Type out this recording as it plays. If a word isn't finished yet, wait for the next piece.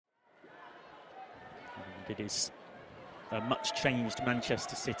And it is a much changed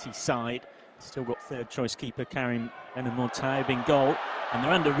Manchester City side. Still got third choice keeper Karim Benamortaib in goal, and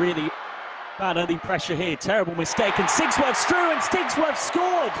they're under really bad early pressure here. Terrible mistake, and Sigsworth's through, and Sigsworth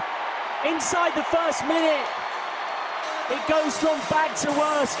scored inside the first minute. It goes from bad to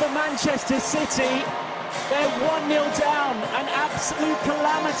worse for Manchester City. They're 1-0 down, an absolute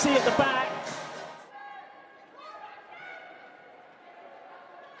calamity at the back.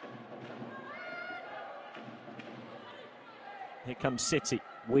 Here comes City.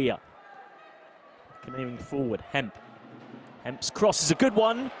 Weir canoeing forward. Hemp. Hemp's cross is a good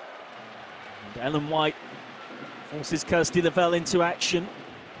one. And Ellen White forces Kirsty Lavelle into action.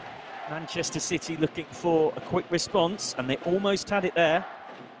 Manchester City looking for a quick response, and they almost had it there.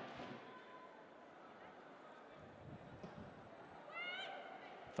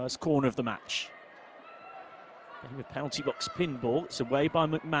 First corner of the match. Getting a penalty box pinball. It's away by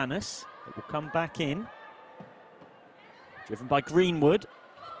McManus. It will come back in. Driven by Greenwood.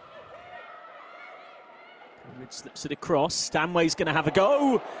 Greenwood slips it across. Stanway's going to have a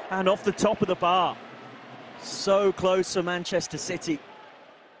go. And off the top of the bar. So close for Manchester City.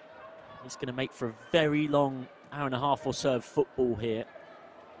 He's going to make for a very long hour and a half or so of football here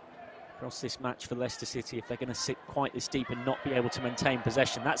across this match for Leicester City if they're going to sit quite this deep and not be able to maintain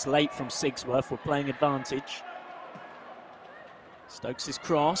possession. That's late from Sigsworth. We're playing advantage. Stokes'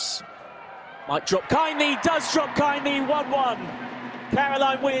 cross. Might drop kindly, does drop kindly, 1-1.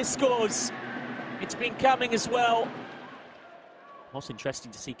 Caroline Weir scores. It's been coming as well. Also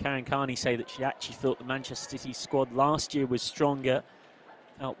interesting to see Karen Carney say that she actually thought the Manchester City squad last year was stronger.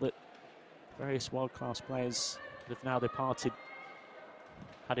 Felt that various world-class players that have now departed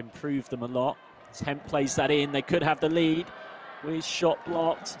had improved them a lot. As Hemp plays that in, they could have the lead. Weir's shot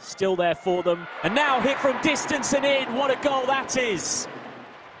blocked, still there for them. And now hit from distance and in. What a goal that is.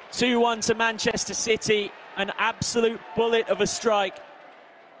 2-1 to Manchester City. An absolute bullet of a strike.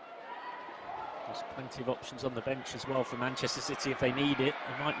 There's plenty of options on the bench as well for Manchester City if they need it.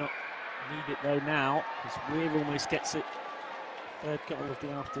 They might not need it though now, because Weir almost gets it. Third goal of the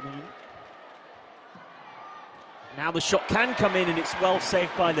afternoon. Now the shot can come in, and it's well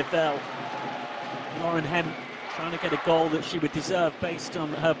saved by Lavelle. Lauren Hemp trying to get a goal that she would deserve based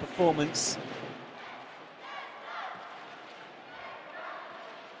on her performance.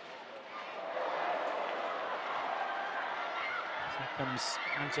 Here comes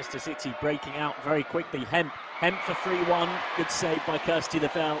Manchester City breaking out very quickly. Hemp for 3-1. Good save by Kirsty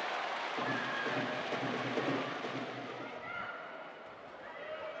Lavelle.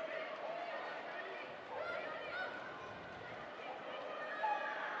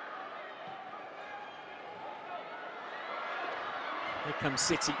 Here comes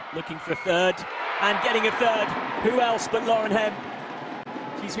City looking for a third and getting a third. Who else but Lauren Hemp?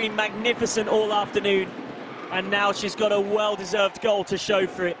 She's been magnificent all afternoon, and now she's got a well-deserved goal to show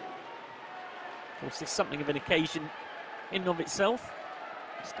for it. Of course, it's something of an occasion in and of itself.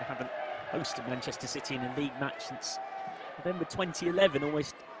 Just to haven't hosted Manchester City in a league match since November 2011,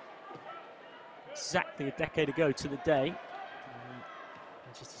 almost exactly a decade ago to the day.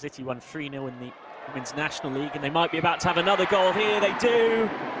 Manchester City won 3-0 in the Women's National League, and they might be about to have another goal here. They do.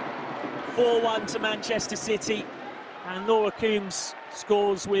 4-1 to Manchester City, and Laura Coombs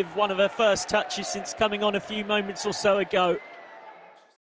scores with one of her first touches since coming on a few moments or so ago.